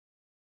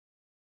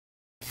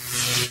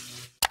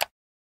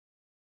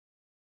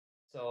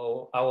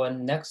So our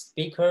next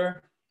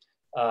speaker,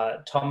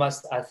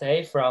 Thomas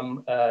Athey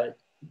from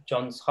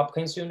Johns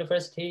Hopkins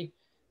University,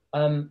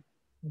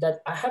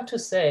 that I have to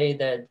say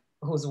that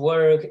whose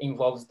work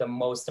involves the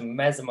most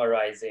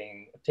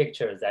mesmerizing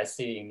pictures I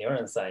see in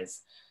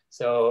neuroscience.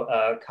 So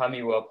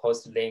Kami will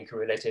post a link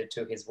related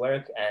to his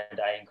work, and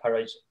I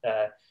encourage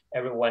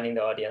everyone in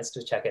the audience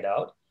to check it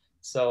out.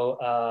 So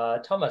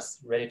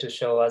Thomas, ready to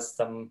show us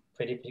some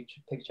pretty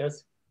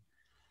pictures?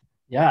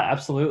 Yeah,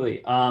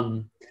 absolutely.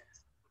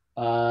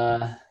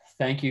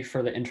 Thank you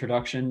for the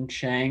introduction,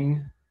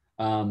 Cheng.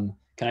 Can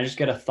I just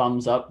get a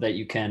thumbs up that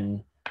you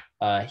can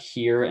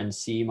hear and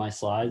see my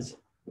slides?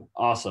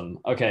 Awesome.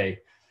 Okay,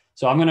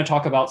 so I'm going to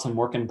talk about some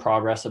work in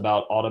progress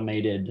about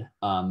automated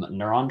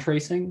neuron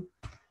tracing.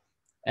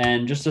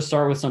 And just to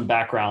start with some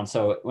background,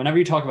 so whenever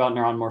you talk about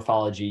neuron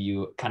morphology,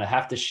 you kind of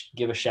have to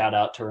give a shout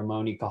out to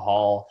Ramon y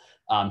Cajal,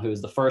 who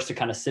was the first to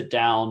kind of sit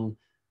down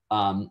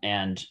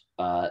and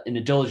in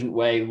a diligent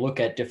way, look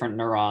at different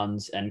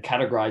neurons and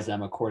categorize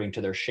them according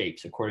to their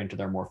shapes, according to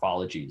their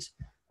morphologies.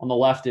 On the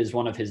left is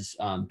one of his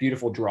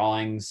beautiful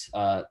drawings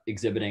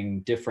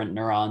exhibiting different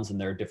neurons and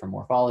their different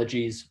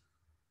morphologies.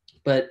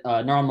 But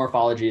neuron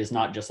morphology is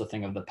not just a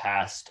thing of the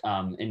past.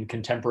 In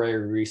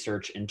contemporary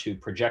research into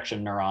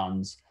projection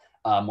neurons,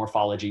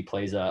 morphology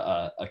plays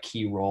a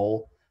key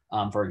role.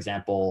 For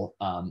example,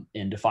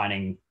 in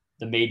defining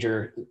the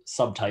major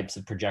subtypes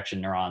of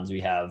projection neurons,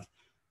 we have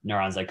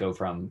neurons that go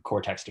from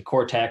cortex to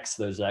cortex,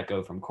 those that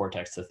go from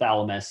cortex to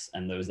thalamus,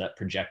 and those that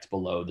project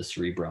below the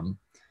cerebrum.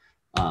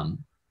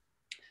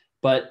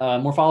 But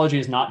morphology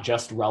is not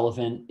just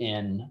relevant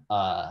in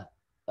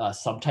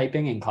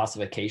subtyping and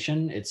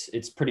classification.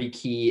 It's pretty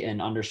key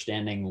in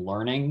understanding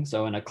learning.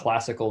 So in a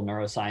classical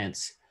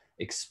neuroscience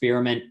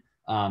experiment,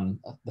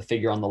 the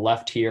figure on the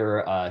left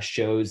here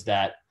shows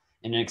that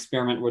in an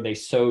experiment where they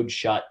sewed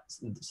shut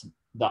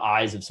the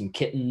eyes of some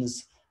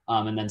kittens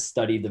and then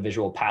studied the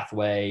visual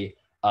pathway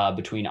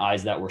between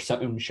eyes that were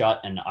sewn shut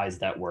and eyes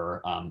that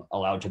were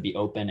allowed to be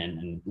open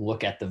and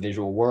look at the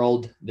visual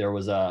world, there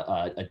was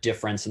a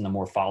difference in the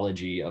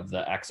morphology of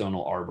the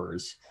axonal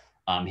arbors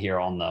here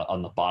on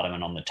the bottom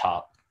and on the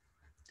top.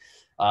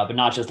 But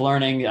not just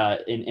learning,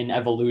 in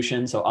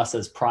evolution, so us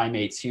as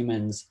primates,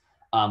 humans,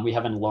 we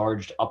have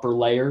enlarged upper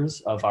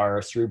layers of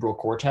our cerebral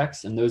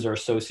cortex, and those are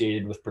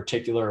associated with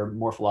particular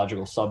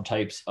morphological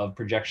subtypes of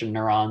projection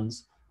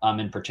neurons.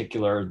 In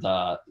particular,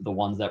 the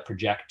ones that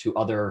project to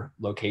other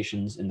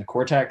locations in the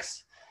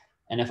cortex.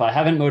 And if I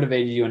haven't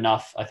motivated you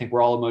enough, I think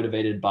we're all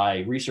motivated by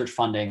research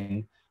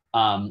funding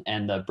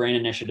and the Brain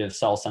Initiative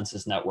Cell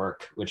Census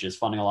Network, which is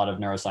funding a lot of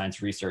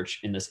neuroscience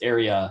research in this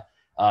area,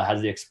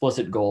 has the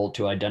explicit goal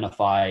to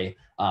identify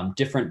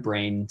different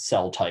brain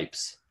cell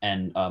types.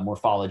 And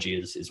morphology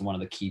is one of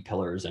the key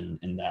pillars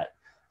in that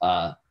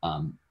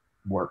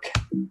work.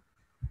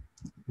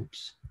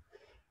 Oops.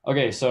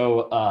 Okay,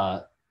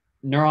 so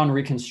neuron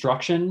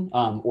reconstruction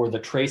or the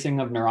tracing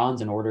of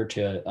neurons in order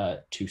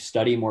to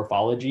study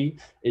morphology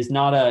is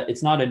not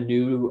a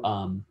new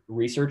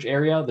research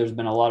area. There's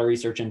been a lot of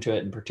research into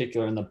it, in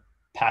particular in the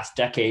past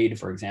decade,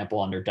 for example,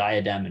 under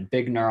Diadem and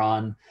Big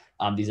Neuron,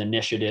 these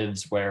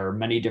initiatives where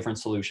many different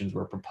solutions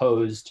were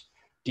proposed,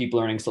 deep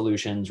learning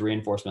solutions,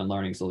 reinforcement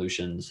learning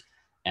solutions,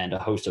 and a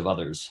host of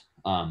others.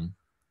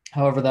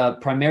 However, the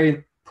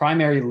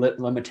primary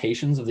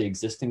limitations of the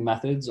existing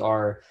methods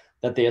are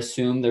that they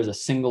assume there's a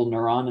single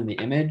neuron in the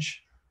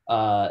image.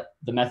 The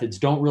methods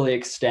don't really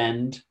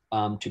extend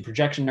to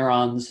projection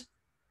neurons.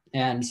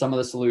 And some of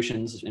the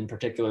solutions, in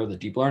particular, the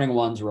deep learning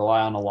ones,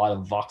 rely on a lot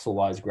of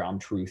voxel-wise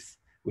ground truth,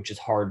 which is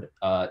hard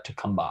to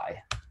come by.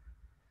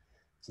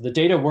 So the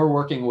data we're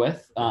working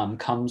with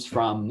comes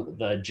from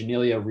the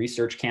Janelia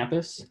Research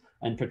Campus,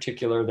 in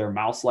particular their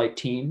mouse light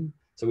team.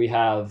 So we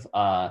have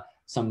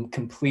some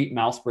complete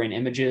mouse brain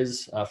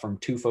images from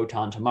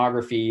 2-photon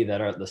tomography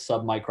that are at the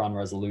sub-micron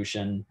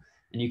resolution.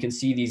 And you can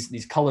see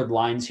these colored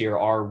lines here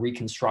are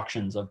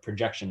reconstructions of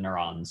projection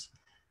neurons.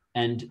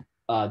 And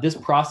this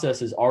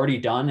process is already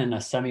done in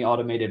a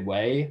semi-automated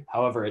way.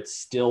 However, it's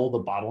still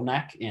the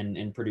bottleneck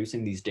in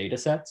producing these data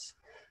sets.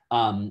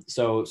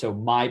 So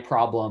my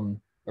problem,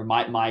 or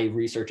my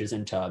research is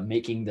into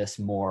making this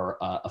more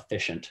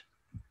efficient.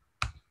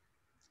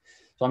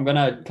 So I'm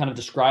gonna kind of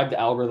describe the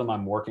algorithm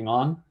I'm working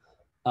on.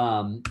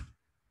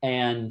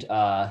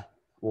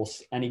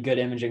 Any good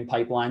imaging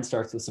pipeline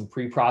starts with some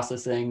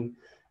pre-processing.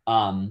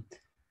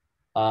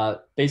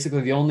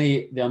 Basically,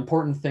 the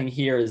important thing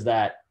here is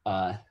that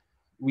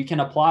we can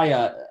apply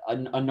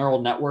a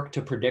neural network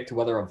to predict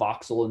whether a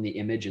voxel in the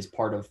image is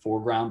part of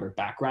foreground or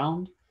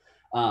background,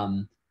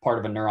 part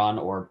of a neuron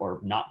or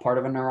not part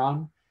of a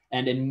neuron.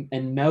 And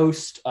in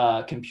most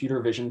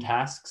computer vision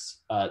tasks,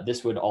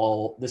 this would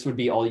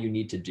be all you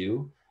need to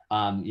do.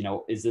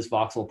 Is this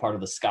voxel part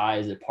of the sky?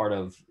 Is it part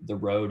of the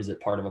road? Is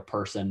it part of a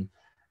person?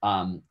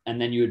 And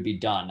then you would be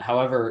done.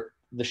 However,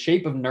 the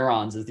shape of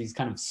neurons is these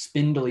kind of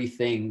spindly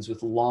things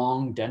with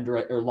long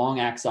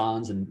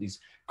axons and these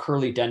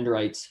curly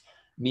dendrites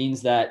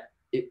means that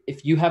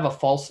if you have a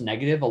false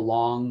negative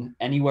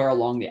anywhere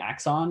along the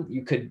axon,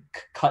 you could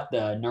cut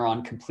the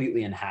neuron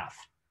completely in half.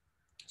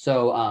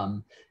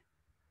 So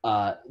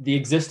the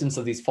existence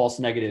of these false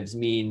negatives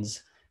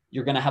means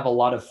you're going to have a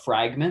lot of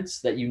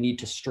fragments that you need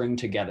to string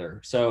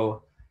together.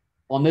 So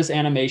on this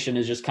animation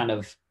is just kind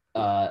of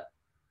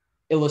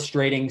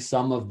illustrating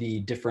some of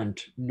the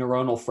different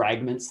neuronal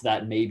fragments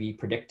that may be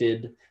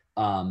predicted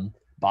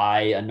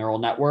by a neural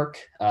network.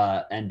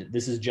 And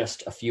this is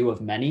just a few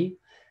of many.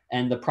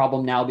 And the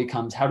problem now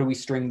becomes, how do we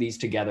string these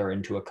together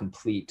into a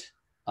complete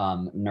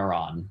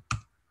neuron?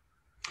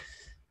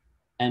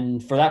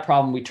 And for that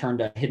problem, we turn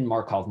to hidden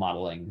Markov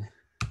modeling.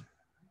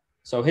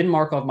 So hidden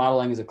Markov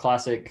modeling is a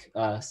classic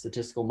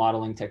statistical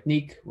modeling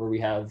technique where we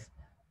have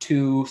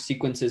two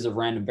sequences of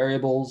random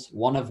variables,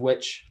 one of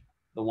which,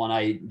 the one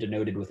I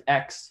denoted with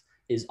X,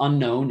 is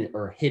unknown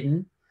or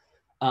hidden.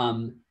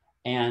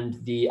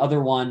 And the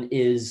other one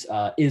is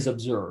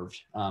observed.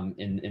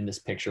 In this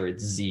picture,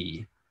 it's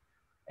Z.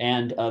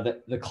 And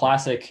the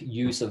classic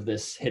use of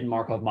this hidden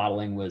Markov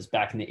modeling was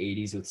back in the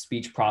 80s with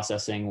speech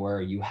processing,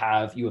 where you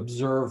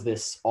observe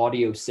this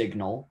audio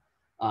signal,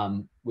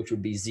 which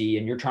would be Z,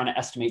 and you're trying to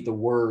estimate the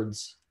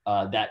words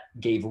that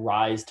gave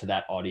rise to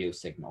that audio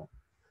signal.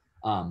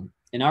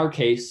 In our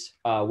case,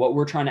 what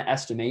we're trying to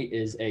estimate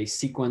is a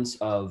sequence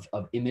of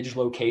image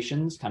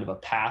locations, kind of a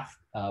path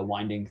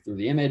winding through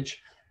the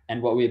image.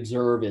 And what we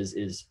observe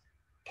is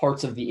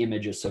parts of the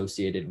image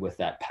associated with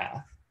that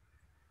path.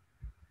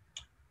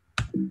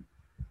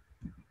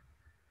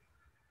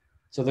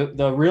 So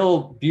the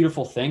real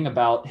beautiful thing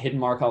about hidden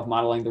Markov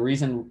modeling, the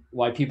reason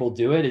why people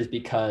do it is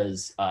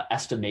because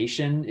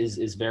estimation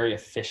is very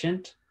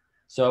efficient.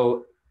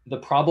 So the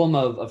problem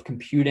of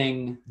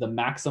computing the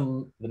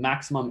maximum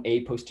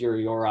a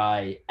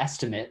posteriori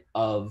estimate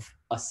of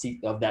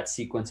that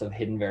sequence of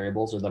hidden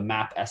variables, or the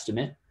map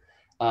estimate,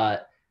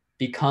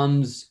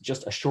 becomes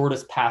just a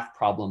shortest path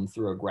problem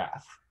through a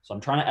graph. So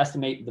I'm trying to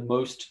estimate the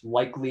most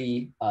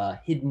likely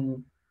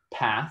hidden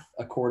path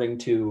according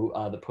to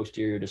the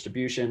posterior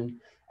distribution,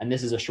 and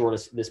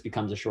this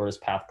becomes a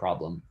shortest path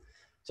problem.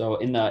 So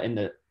in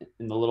the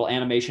little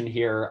animation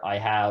here, I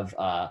have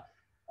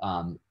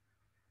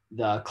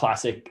the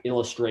classic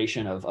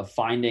illustration of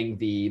finding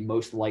the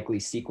most likely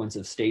sequence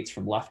of states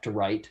from left to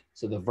right.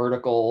 So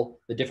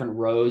the different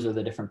rows are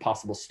the different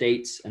possible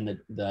states, and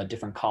the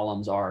different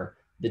columns are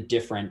the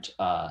different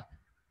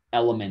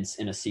elements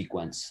in a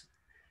sequence.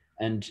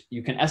 And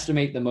you can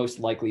estimate the most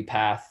likely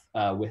path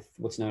with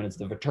what's known as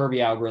the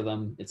Viterbi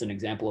algorithm. It's an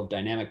example of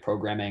dynamic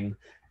programming,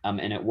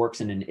 and it works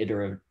in an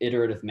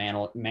iterative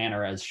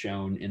manner as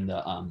shown in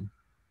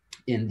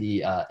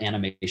the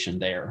animation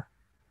there.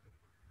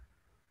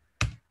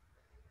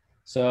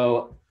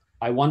 So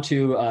I want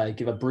to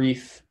give a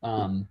brief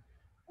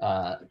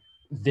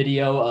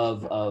video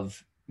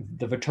of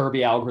the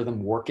Viterbi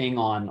algorithm working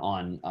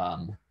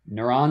on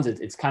neurons.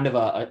 It's kind of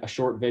a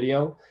short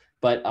video,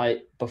 but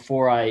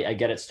before I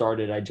get it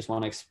started, I just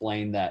want to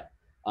explain that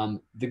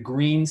the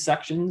green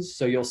sections,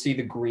 so you'll see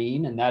the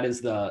green, and that is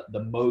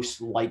the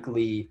most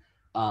likely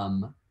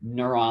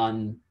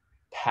neuron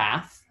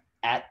path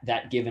at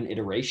that given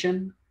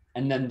iteration.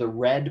 And then the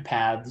red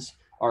paths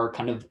are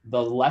kind of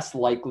the less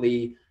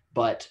likely,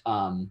 but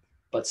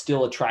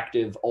still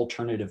attractive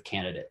alternative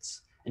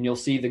candidates. And you'll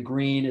see the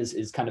green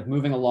is kind of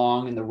moving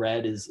along, and the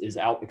red is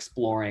out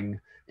exploring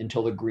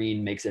until the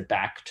green makes it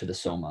back to the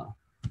soma.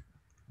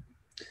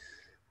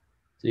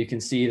 So you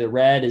can see the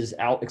red is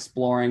out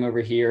exploring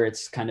over here.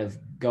 It's kind of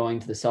going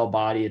to the cell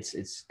body.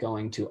 It's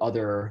going to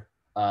other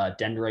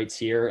dendrites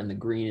here, and the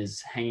green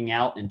is hanging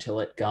out until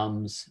it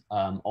comes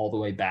all the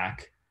way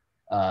back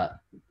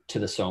to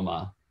the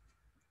soma.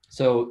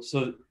 So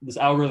this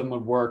algorithm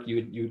would work.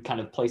 You would kind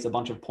of place a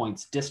bunch of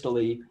points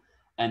distally,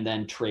 and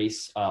then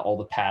trace all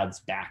the paths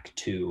back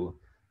to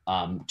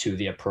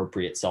the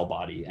appropriate cell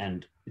body.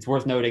 And it's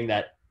worth noting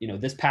that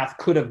this path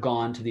could have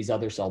gone to these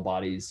other cell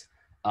bodies,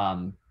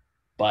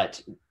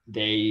 but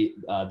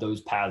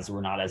those paths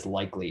were not as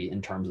likely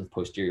in terms of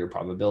posterior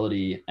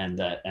probability, and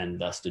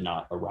thus did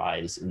not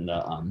arise in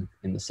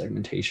the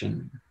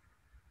segmentation.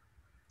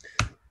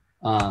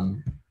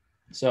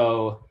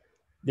 So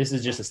this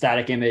is just a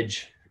static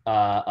image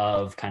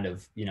of kind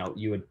of,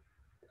 you would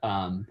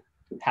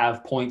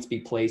have points be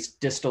placed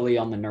distally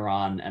on the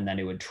neuron, and then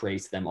it would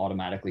trace them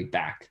automatically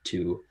back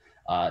to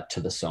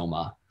the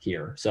soma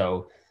here.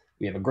 So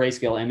we have a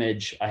grayscale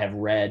image. I have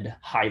red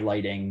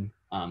highlighting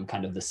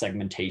kind of the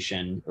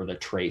segmentation or the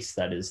trace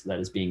that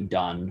is being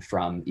done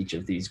from each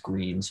of these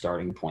green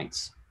starting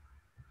points.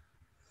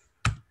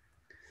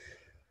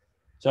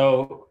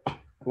 So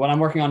what I'm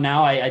working on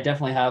now, I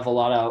definitely have a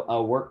lot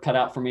of work cut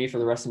out for me for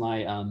the rest of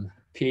my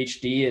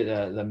PhD.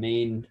 The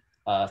main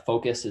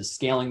focus is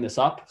scaling this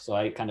up. So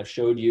I kind of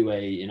showed you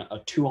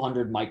a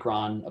 200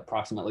 micron,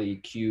 approximately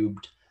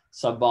cubed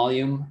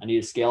subvolume. I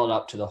need to scale it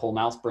up to the whole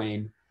mouse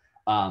brain,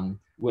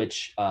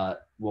 which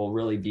will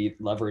really be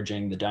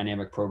leveraging the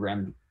dynamic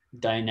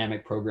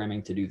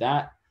programming to do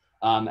that.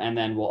 And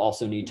then we'll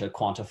also need to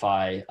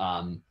quantify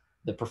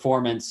the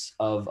performance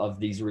of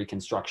these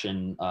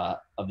reconstruction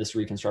of this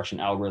reconstruction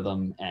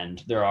algorithm,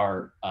 and there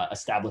are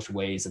established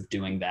ways of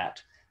doing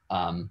that.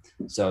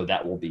 So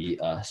that will be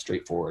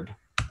straightforward.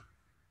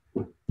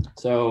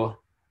 So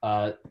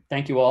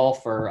thank you all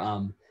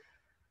for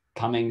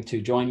coming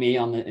to join me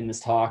in this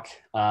talk,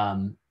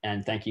 and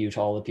thank you to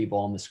all the people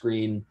on the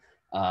screen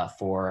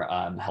for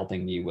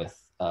helping me with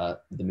the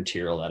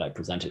material that I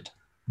presented.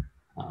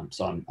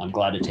 So I'm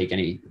glad to take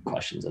any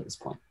questions at this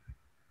point.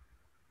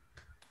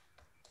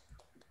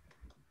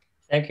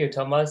 Thank you,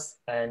 Thomas,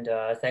 and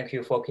thank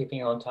you for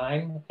keeping on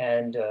time.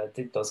 And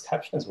those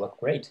captions were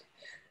great.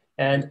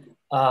 And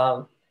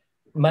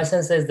my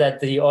sense is that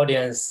the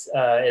audience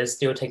is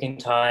still taking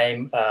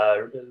time,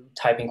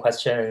 typing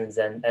questions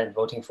and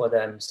voting for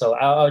them. So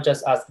I'll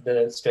just ask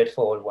the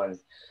straightforward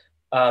ones.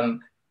 I'm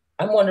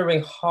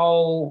wondering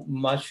how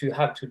much you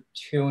have to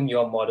tune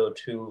your model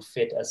to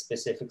fit a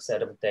specific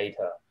set of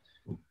data.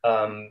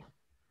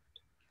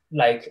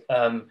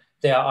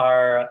 There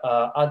are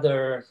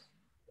other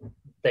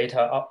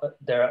data.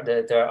 There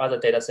are other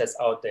data sets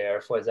out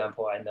there. For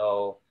example, I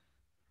know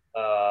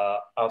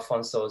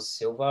Alfonso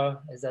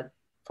Silva, is that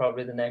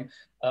probably the name,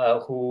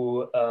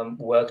 who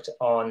worked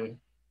on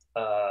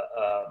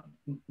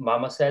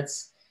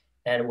marmosets,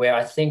 and where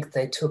I think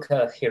they took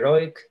a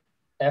heroic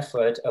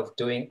effort of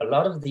doing a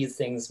lot of these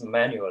things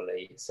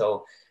manually.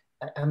 So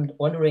I'm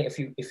wondering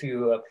if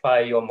you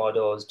apply your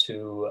models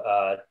to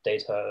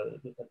data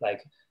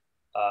like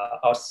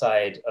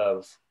outside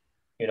of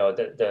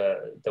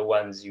the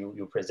ones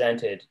you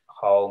presented,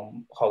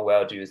 how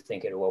well do you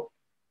think it will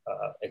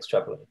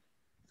extrapolate?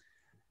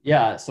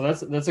 Yeah, so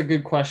that's a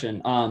good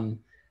question.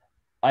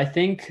 I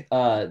think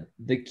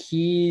the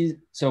key,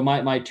 so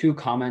my two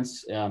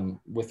comments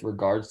with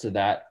regards to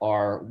that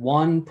are,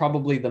 one,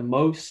 probably the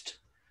most,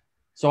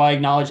 so I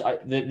acknowledge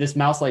this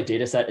mouse-like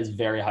data set is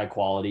very high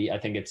quality. I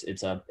think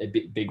it's a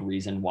big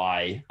reason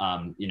why,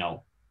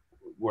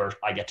 where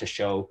I get to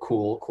show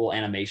cool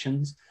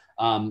animations.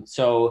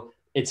 So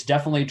it's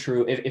definitely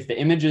true. If the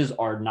images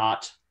are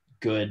not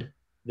good,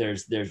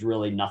 there's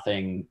really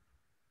nothing,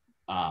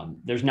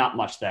 there's not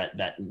much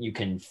that you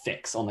can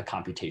fix on the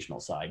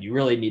computational side. You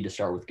really need to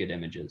start with good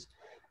images.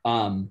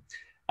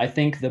 I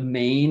think the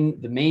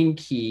main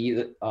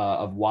key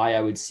of why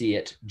I would see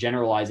it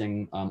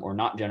generalizing or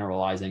not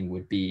generalizing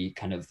would be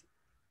kind of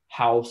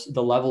how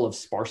the level of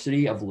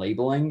sparsity of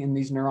labeling in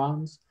these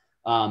neurons.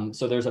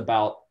 So there's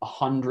about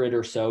 100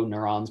 or so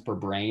neurons per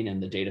brain in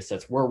the data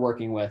sets we're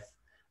working with.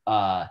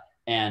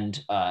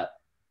 And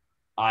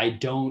I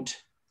don't,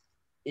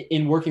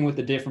 in working with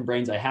the different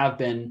brains I have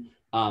been,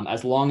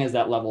 as long as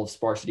that level of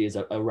sparsity is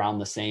around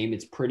the same,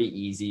 it's pretty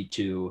easy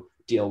to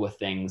deal with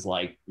things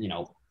like,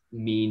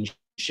 mean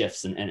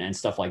shifts and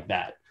stuff like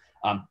that.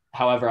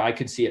 However, I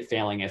could see it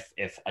failing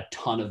if a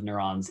ton of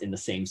neurons in the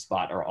same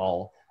spot are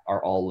all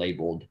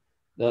labeled.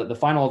 The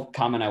final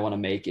comment I want to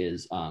make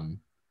is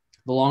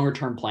the longer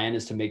term plan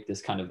is to make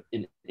this kind of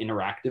an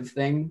interactive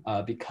thing.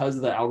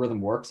 Because the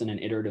algorithm works in an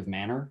iterative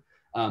manner,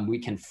 we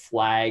can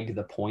flag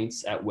the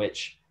points at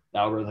which the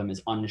algorithm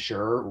is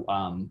unsure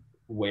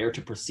where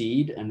to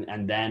proceed,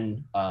 and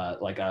then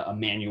like a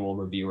manual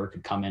reviewer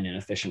could come in and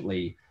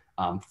efficiently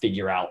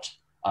figure out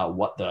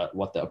what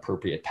the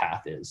appropriate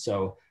path is.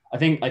 So I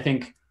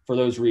think for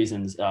those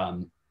reasons,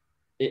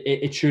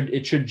 it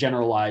should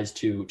generalize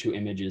to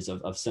images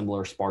of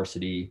similar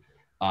sparsity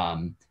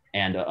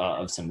and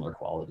of similar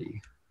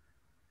quality.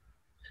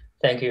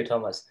 Thank you,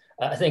 Thomas.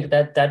 I think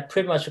that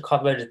pretty much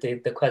covered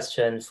the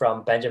question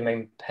from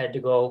Benjamin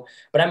Pedigo,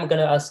 but I'm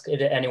going to ask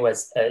it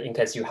anyways in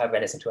case you have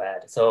anything to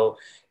add. So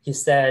he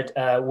said,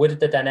 would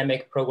the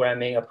dynamic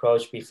programming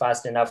approach be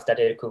fast enough that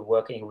it could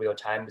work in real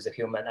time with a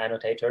human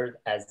annotator,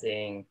 as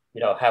in,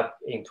 help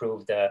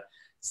improve the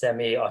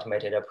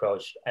semi-automated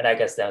approach? And I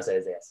guess the answer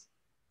is yes.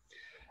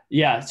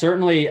 Yeah,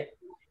 certainly.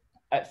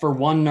 For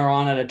one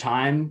neuron at a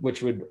time,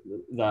 which would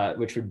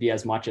be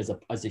as much as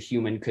a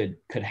human could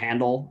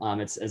handle.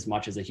 It's as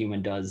much as a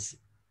human does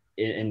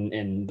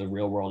in the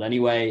real world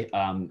anyway.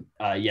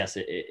 Yes,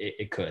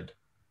 it could.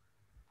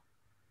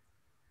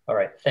 All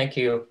right, thank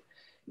you.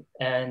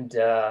 And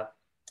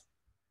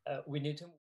we need to